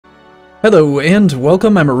Hello and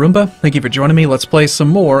welcome, I'm Arumba. Thank you for joining me. Let's play some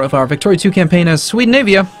more of our Victoria 2 campaign as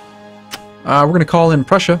Scandinavia. We're going to call in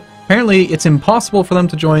Prussia. Apparently it's impossible for them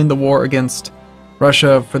to join the war against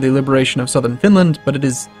Russia for the liberation of southern Finland, but it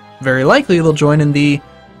is very likely they'll join in the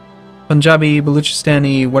Punjabi,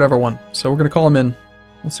 Baluchistani, whatever one. So we're going to call them in.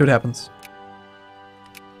 We'll see what happens.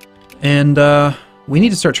 And we need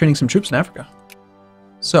to start training some troops in Africa.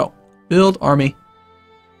 So, build army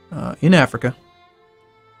in Africa.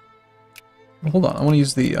 Hold on, I want to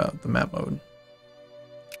use the map mode.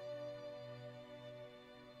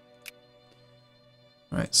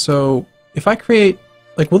 Alright, so if I create,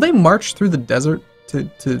 like, will they march through the desert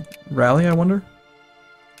to rally, I wonder?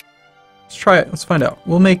 Let's try it, let's find out.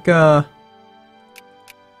 We'll make, we're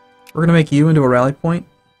gonna make you into a rally point.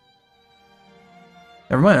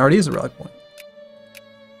 Never mind, it already is a rally point.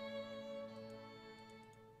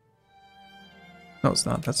 No, it's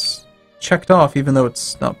not, that's checked off even though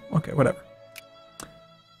it's not, okay, whatever.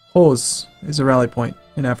 Hose is a rally point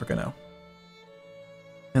in Africa now.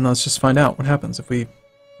 And let's just find out what happens if we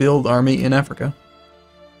build army in Africa.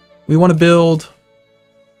 We want to build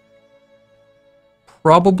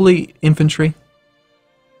probably infantry.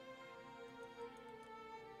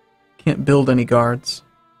 Can't build any guards.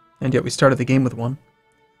 And yet we started the game with one.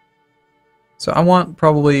 So I want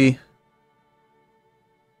probably...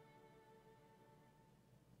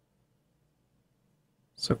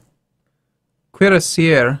 So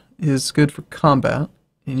Cuirassier is good for combat,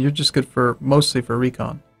 and you're just good for mostly for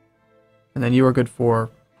recon. And then you are good for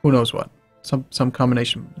who knows what. Some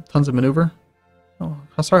combination. Tons of maneuver. Oh,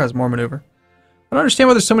 Hussar has more maneuver. I don't understand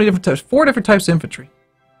why there's so many different types. 4 different types of infantry.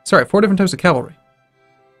 Sorry, 4 different types of cavalry.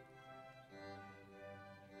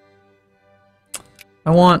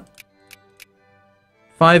 I want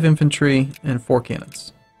 5 infantry and 4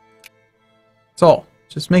 cannons. That's all.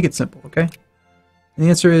 Just make it simple, okay? And the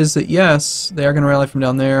answer is that yes, they are going to rally from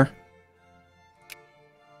down there.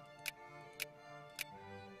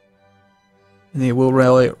 And they will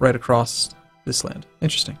rally right across this land.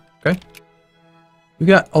 Interesting, okay? We've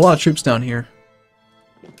got a lot of troops down here.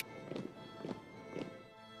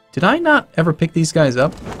 Did I not ever pick these guys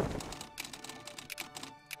up?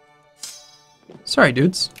 Sorry,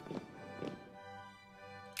 dudes.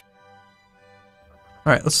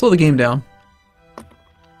 Alright, let's slow the game down.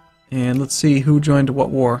 And let's see who joined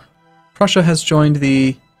what war. Prussia has joined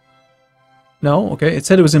the... No, okay. It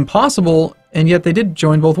said it was impossible, and yet they did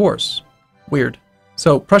join both wars. Weird.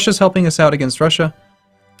 So Prussia's helping us out against Russia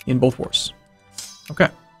in both wars. Okay.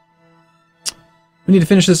 We need to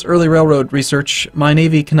finish this early railroad research. My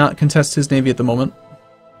navy cannot contest his navy at the moment.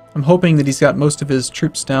 I'm hoping that he's got most of his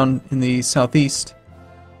troops down in the southeast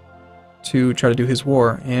to try to do his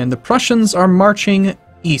war. And the Prussians are marching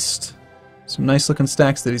east. Some nice looking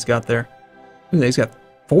stacks that he's got there. Look at that, he's got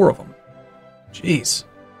 4 of them. Jeez.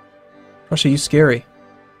 Prussia, you scary.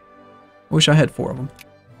 I wish I had 4 of them.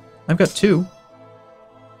 I've got 2.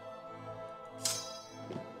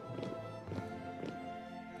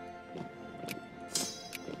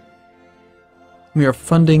 We are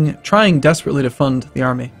trying desperately to fund the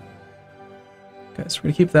army. Okay, so we're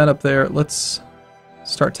going to keep that up there. Let's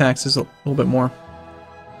start taxes a little bit more.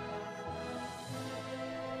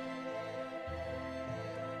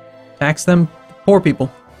 Tax them, poor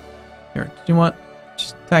people. Here, do you want?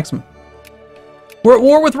 Just tax them. We're at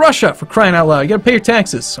war with Russia, for crying out loud. You gotta pay your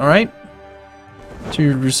taxes, alright? It's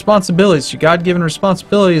your responsibilities, your God-given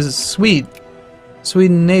responsibility as a Swede.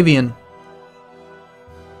 Scandinavian.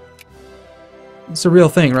 It's a real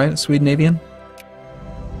thing, right? A Scandinavian?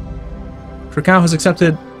 Krakow has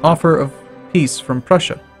accepted offer of peace from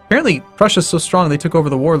Prussia. Apparently, Prussia's so strong they took over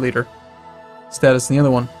the war leader status in the other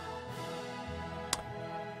one.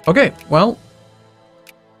 Okay, well...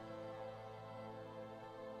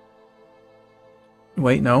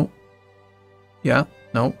 Wait, no. Yeah,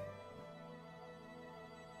 no.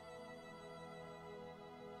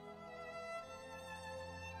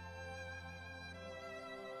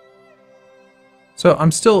 So,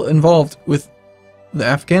 I'm still involved with the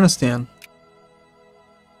Afghanistan.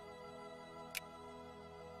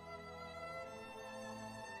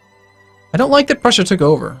 I don't like that Prussia took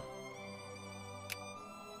over.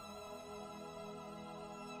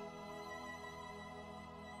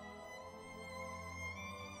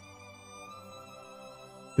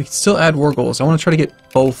 We can still add war goals. I want to try to get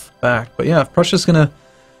both back. But yeah, if Prussia's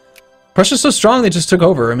so strong they just took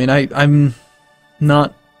over. I mean, I'm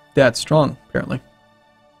not that strong, apparently.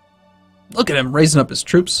 Look at him raising up his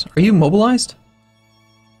troops. Are you mobilized?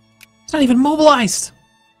 He's not even mobilized!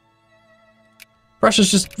 Prussia's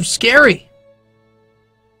just scary.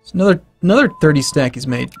 It's another 30 stack he's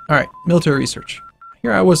made. Alright, military research. I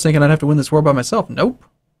Here I was thinking I'd have to win this war by myself. Nope.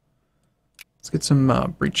 Let's get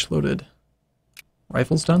some breech-loaded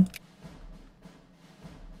rifles done.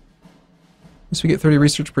 At least we get 30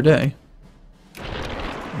 research per day.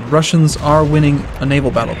 The Russians are winning a naval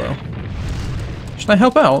battle, though. Should I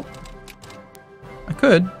help out? I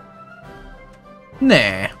could.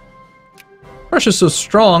 Nah. Russia's so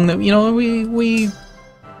strong that, you know, we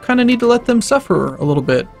kind of need to let them suffer a little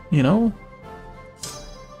bit, you know?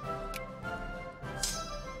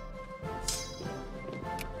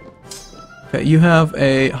 Okay, you have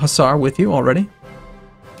a Hussar with you already.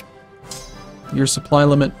 Your supply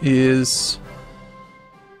limit is...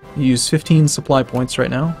 You use 15 supply points right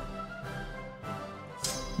now.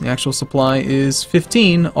 The actual supply is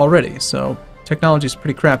 15 already, so technology's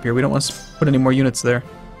pretty crap here. We don't want to put any more units there.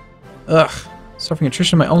 Ugh, suffering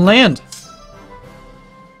attrition in my own land.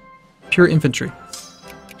 Pure infantry.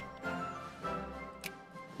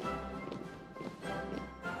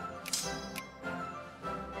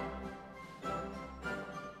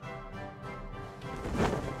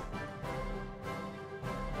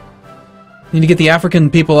 Need to get the African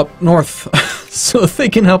people up north so they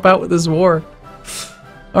can help out with this war.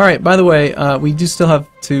 Alright, by the way, we do still have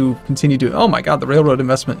to continue doing... Oh my god, the railroad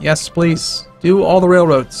investment. Yes, please. Do all the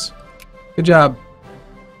railroads. Good job,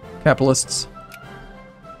 capitalists.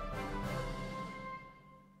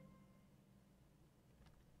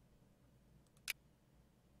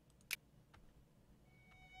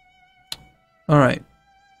 Alright.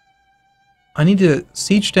 I need to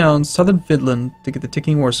siege down southern Finland to get the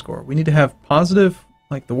ticking war score. We need to have positive...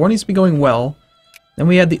 Like, the war needs to be going well. Then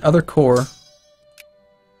we add the other core.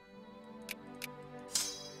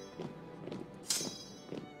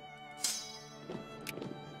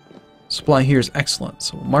 Supply here is excellent,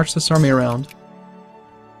 so we'll march this army around.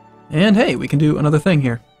 And hey, we can do another thing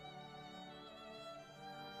here.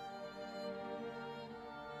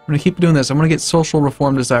 I'm going to keep doing this. I'm going to get social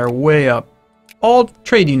reform desire way up. All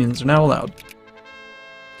trade unions are now allowed.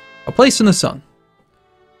 A place in the sun.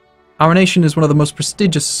 Our nation is one of the most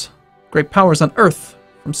prestigious great powers on Earth,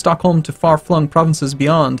 from Stockholm to far-flung provinces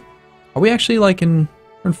beyond. Are we actually like we're in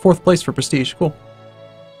 4th place for prestige? Cool.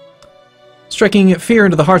 Striking fear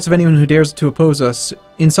into the hearts of anyone who dares to oppose us.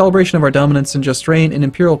 In celebration of our dominance and just reign, an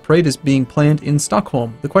imperial parade is being planned in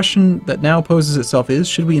Stockholm. The question that now poses itself is,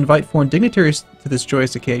 should we invite foreign dignitaries to this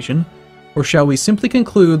joyous occasion, or shall we simply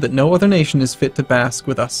conclude that no other nation is fit to bask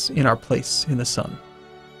with us in our place in the sun?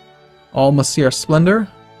 All must see our splendor,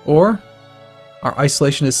 or our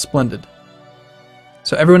isolation is splendid.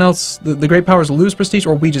 So everyone else, the great powers lose prestige,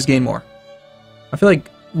 or we just gain more. I feel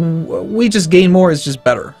like we just gain more is just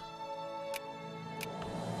better.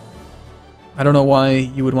 I don't know why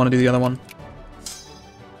you would want to do the other one.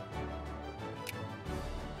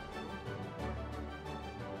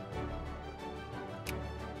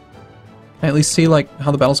 Can I at least see, like,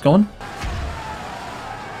 how the battle's going?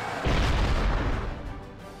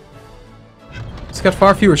 He's got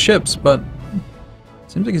far fewer ships, but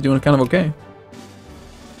seems like he's doing kind of okay.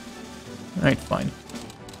 Alright, fine.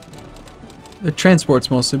 The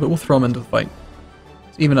transports mostly, but we'll throw him into the fight.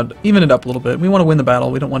 Even it up a little bit. We want to win the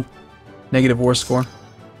battle. We don't want negative war score.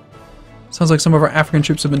 Sounds like some of our African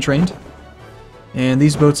troops have been trained. And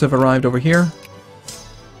these boats have arrived over here.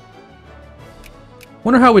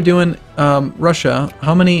 Wonder how we're doing, Russia.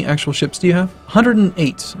 How many actual ships do you have?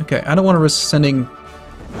 108. Okay, I don't want to risk sending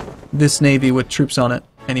this navy with troops on it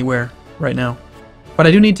anywhere right now. But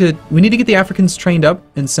I do need to... We need to get the Africans trained up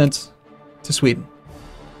and sent to Sweden.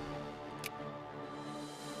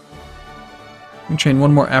 We can train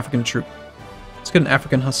one more African troop. Let's get an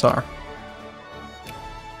African Hussar.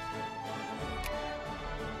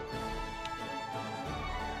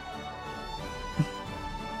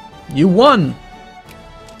 You won!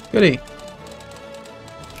 Goody.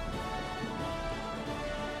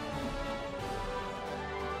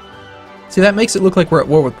 See, that makes it look like we're at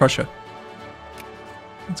war with Prussia.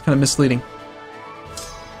 It's kind of misleading.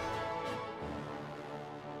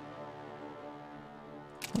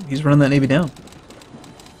 Oh, he's running that navy down.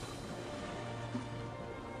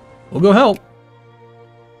 We'll go help.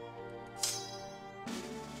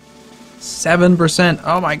 7%.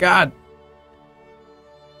 Oh my god.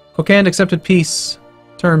 Kokand accepted peace.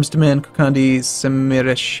 Terms demand Kokandi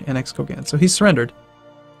Semirish annex Kokand. So he's surrendered.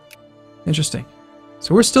 Interesting.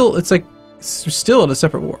 So we're still, it's like, we're still in a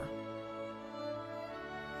separate war.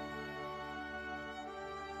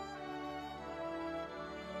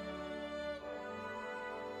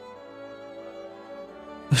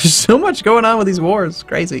 There's so much going on with these wars. It's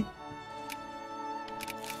crazy.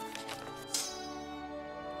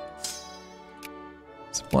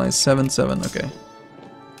 Supplies 7-7. Okay.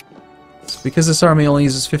 Let's because this army only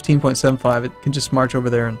uses 15.75, it can just march over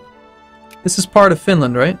there and... This is part of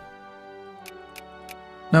Finland, right?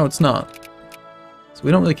 No, it's not. So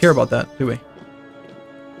we don't really care about that, do we?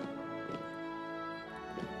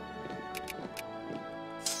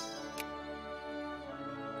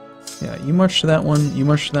 Yeah, you march to that one, you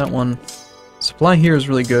march to that one. Supply here is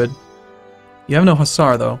really good. You have no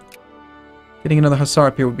Hussar, though. Getting another Hussar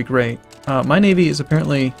up here would be great. My navy is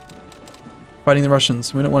apparently fighting the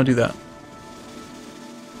Russians. We don't want to do that.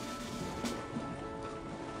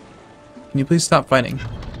 Can you please stop fighting?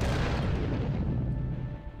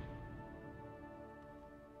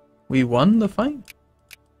 We won the fight?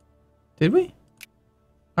 Did we?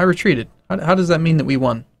 I retreated. How does that mean that we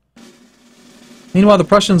won? Meanwhile, the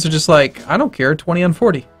Prussians are just like, I don't care, 20 on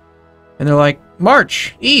 40. And they're like,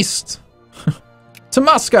 march east to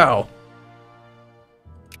Moscow.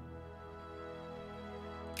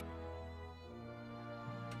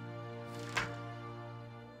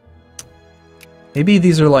 Maybe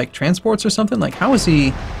these are like transports or something? Like, how is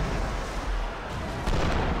he...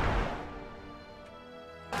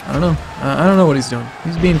 I don't know. I don't know what he's doing.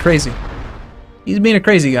 He's being crazy. He's being a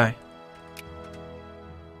crazy guy.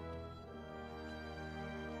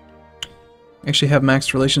 I actually have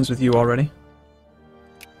maxed relations with you already.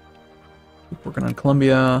 Keep working on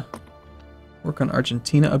Colombia. Work on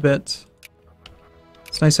Argentina a bit.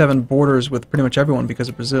 It's nice having borders with pretty much everyone because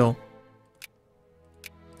of Brazil.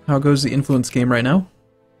 How goes the influence game right now?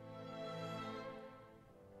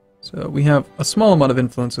 So we have a small amount of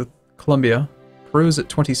influence with Colombia. Peru's at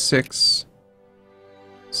 26.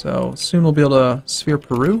 So soon we'll be able to sphere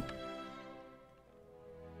Peru.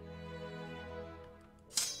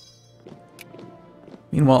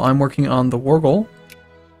 Meanwhile, I'm working on the war goal.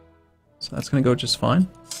 So that's going to go just fine.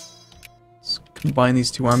 Let's combine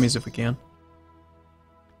these two armies if we can.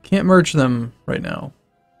 Can't merge them right now.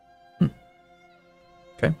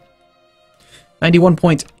 Okay.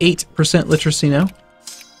 91.8% literacy now.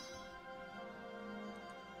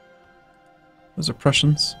 Those are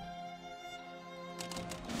Prussians.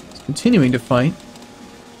 It's continuing to fight.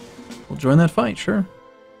 We'll join that fight, sure.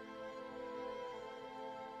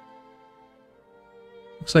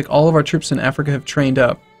 Looks like all of our troops in Africa have trained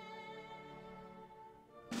up.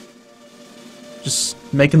 Just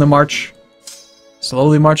making the march.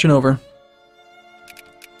 Slowly marching over.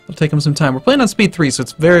 It'll take them some time. We're playing on speed 3, so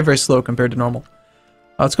it's very, very slow compared to normal.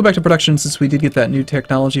 Let's go back to production since we did get that new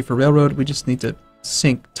technology for railroad. We just need to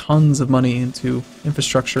sink tons of money into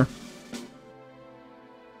infrastructure.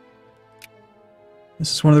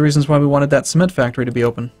 This is one of the reasons why we wanted that cement factory to be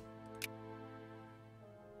open.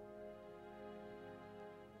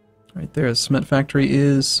 Right there, the cement factory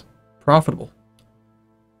is profitable.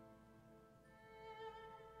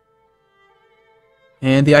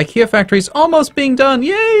 And the IKEA factory is almost being done.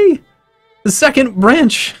 Yay! The second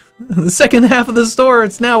branch, the second half of the store,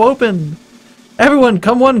 it's now open. Everyone,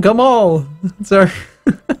 come one, come all. It's our...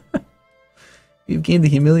 We've gained the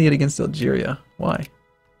humiliate against Algeria. Why?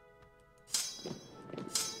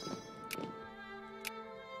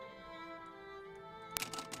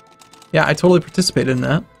 Yeah, I totally participated in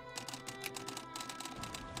that.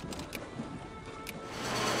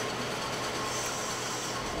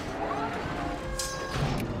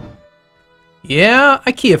 Yeah,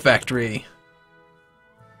 IKEA factory.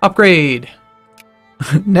 Upgrade.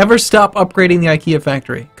 Never stop upgrading the IKEA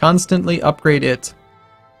factory. Constantly upgrade it.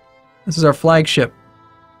 This is our flagship.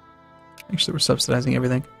 Actually, we're subsidizing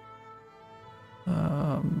everything.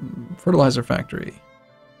 Fertilizer factory.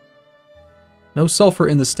 No sulfur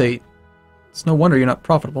in the state. It's no wonder you're not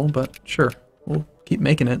profitable, but sure. We'll keep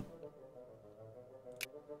making it.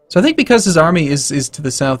 So I think because his army is to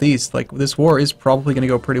the southeast, like, this war is probably going to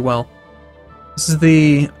go pretty well. This is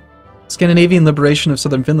the Scandinavian liberation of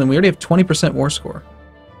southern Finland. We already have 20% war score.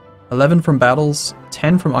 11 from battles,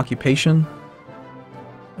 10 from occupation.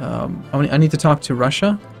 I need to talk to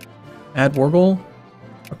Russia. Add war goal.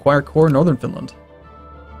 Acquire core northern Finland.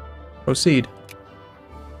 Proceed.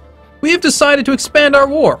 We have decided to expand our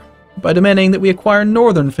war by demanding that we acquire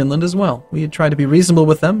northern Finland as well. We had tried to be reasonable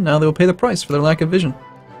with them. Now they will pay the price for their lack of vision.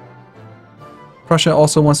 Prussia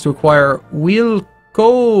also wants to acquire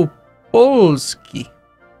Wielkopolski.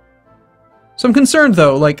 So I'm concerned,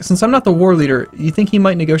 though, like, since I'm not the war leader, you think he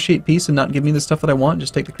might negotiate peace and not give me the stuff that I want,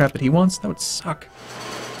 just take the crap that he wants? That would suck.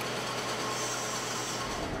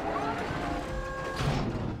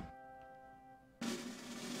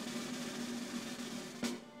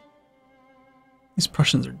 These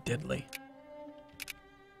Prussians are deadly.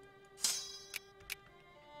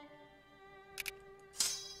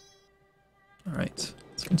 Alright,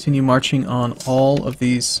 let's continue marching on all of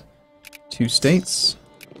these two states.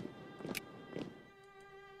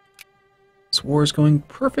 This war is going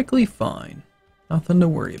perfectly fine. Nothing to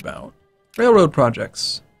worry about. Railroad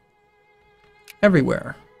projects.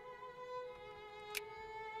 Everywhere.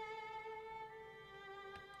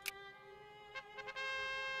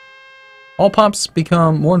 All pops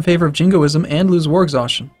become more in favor of jingoism and lose war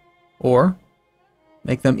exhaustion. Or,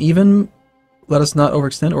 make them even, let us not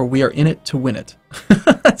overextend, or we are in it to win it.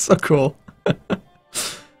 That's so cool.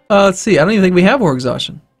 Let's see, I don't even think we have war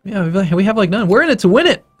exhaustion. Yeah, we have like none. We're in it to win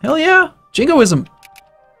it! Hell yeah! Jingoism!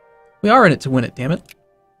 We are in it to win it, damn it.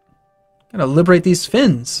 Gotta liberate these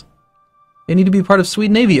Finns. They need to be part of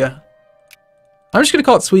Scandinavia. I'm just gonna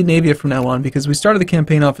call it Scandinavia from now on because we started the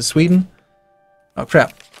campaign off as Sweden. Oh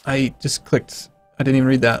crap. I just clicked. I didn't even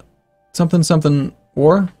read that. Something something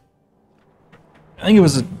war? I think it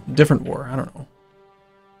was a different war. I don't know.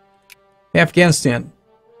 Hey, Afghanistan.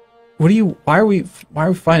 What are you... Why are we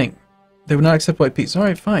fighting? They would not accept white peace.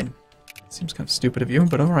 Alright, fine. Seems kind of stupid of you,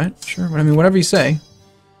 but alright. Sure. I mean, whatever you say.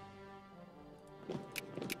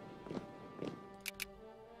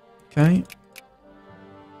 Okay.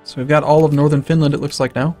 So we've got all of northern Finland, it looks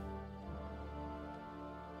like now.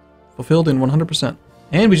 Fulfilled in 100%.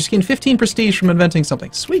 And we just gained 15 prestige from inventing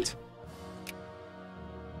something. Sweet!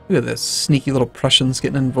 Look at this sneaky little Prussians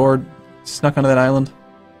getting on board, snuck onto that island.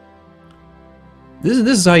 This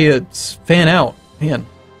is how you fan out. Man,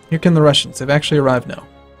 here come the Russians. They've actually arrived now.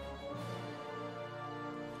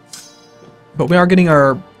 But we are getting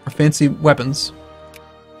our fancy weapons.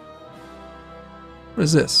 What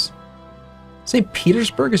is this? St.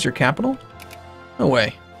 Petersburg is your capital? No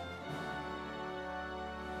way.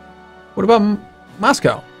 What about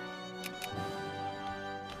Moscow?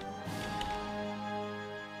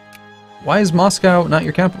 Why is Moscow not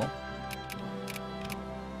your capital?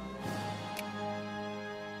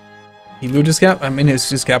 He moved his capital. I mean,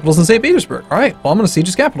 his capital's in St. Petersburg. All right. Well, I'm going to siege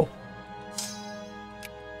his capital.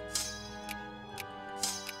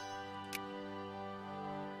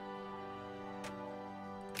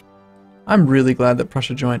 I'm really glad that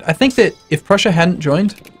Prussia joined. I think that if Prussia hadn't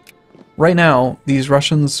joined, right now these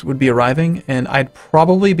Russians would be arriving, and I'd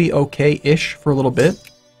probably be okay-ish for a little bit,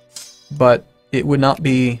 but it would not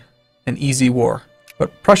be an easy war.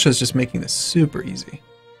 But Prussia's just making this super easy.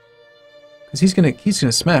 Because he's gonna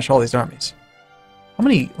smash all these armies. How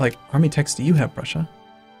many like army techs do you have, Prussia?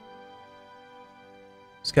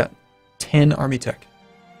 He's got 10 army tech.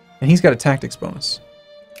 And he's got a tactics bonus.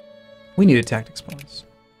 We need a tactics bonus.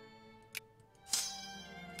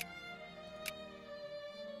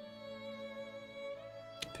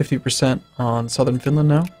 %50 on southern Finland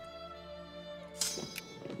now.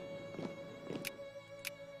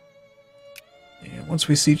 And once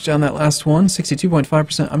we siege down that last one,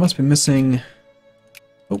 62.5%. I must be missing...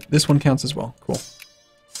 Oh, this one counts as well. Cool.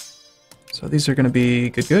 So these are going to be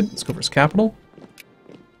good. Let's go for his capital.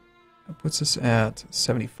 That puts us at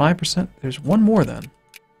 75%. There's one more then.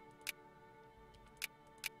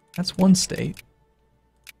 That's one state.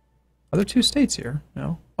 Are there two states here?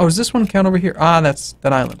 No. Oh, does this one count over here? Ah, that's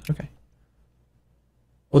that island. Okay.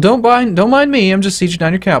 Well, don't mind me. I'm just sieging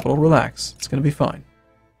down your capital. Relax. It's going to be fine.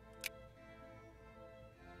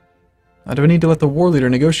 Now, do I need to let the war leader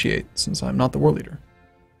negotiate, since I'm not the war leader?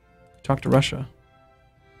 Talk to Russia.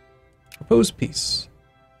 Propose peace.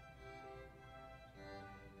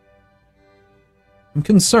 I'm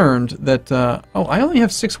concerned that... oh, I only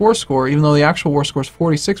have 6 war score, even though the actual war score is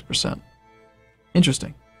 46%.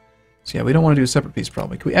 Interesting. So yeah, we don't want to do a separate piece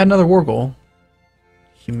probably. Can we add another war goal?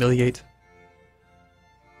 Humiliate.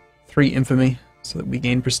 3 infamy, so that we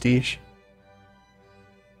gain prestige.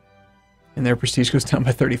 And their prestige goes down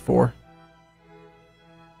by 34.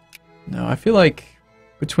 No, I feel like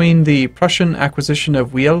between the Prussian acquisition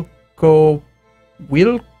of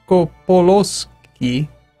Wielkopolski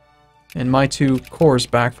and my 2 cores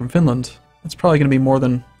back from Finland, that's probably going to be more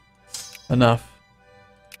than enough.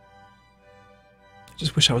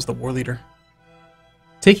 Just wish I was the war leader.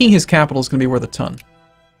 Taking his capital is going to be worth a ton.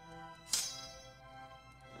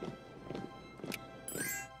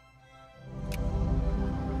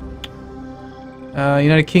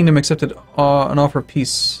 United Kingdom accepted an offer of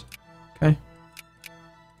peace. Okay.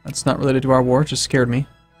 That's not related to our war, it just scared me.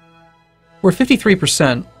 We're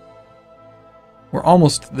 53%. We're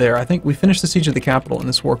almost there. I think we finished the siege of the capital and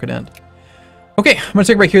this war could end. Okay, I'm going to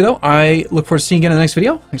take a break here though. I look forward to seeing you again in the next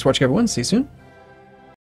video. Thanks for watching everyone. See you soon.